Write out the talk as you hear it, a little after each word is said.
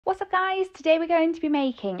What's up guys, today we're going to be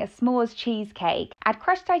making a s'mores cheesecake. Add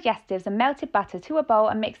crushed digestives and melted butter to a bowl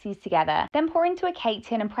and mix these together. Then pour into a cake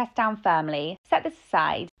tin and press down firmly. Set this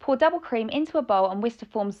aside. Pour double cream into a bowl and whisk to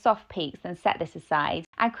form soft peaks, then set this aside.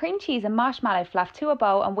 Add cream cheese and marshmallow fluff to a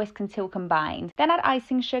bowl and whisk until combined. Then add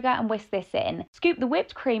icing sugar and whisk this in. Scoop the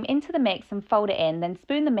whipped cream into the mix and fold it in, then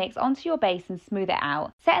spoon the mix onto your base and smooth it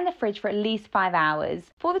out. Set in the fridge for at least 5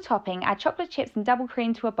 hours. For the topping, add chocolate chips and double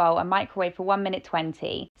cream to a bowl and microwave for 1 minute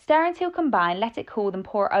 20. Stir until combined, let it cool, then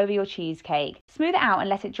pour it over your cheesecake. Smooth it out and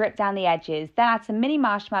let it drip down the edges. Then add some mini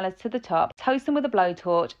marshmallows to the top, toast them with a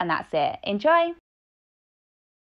blowtorch, and that's it. Enjoy!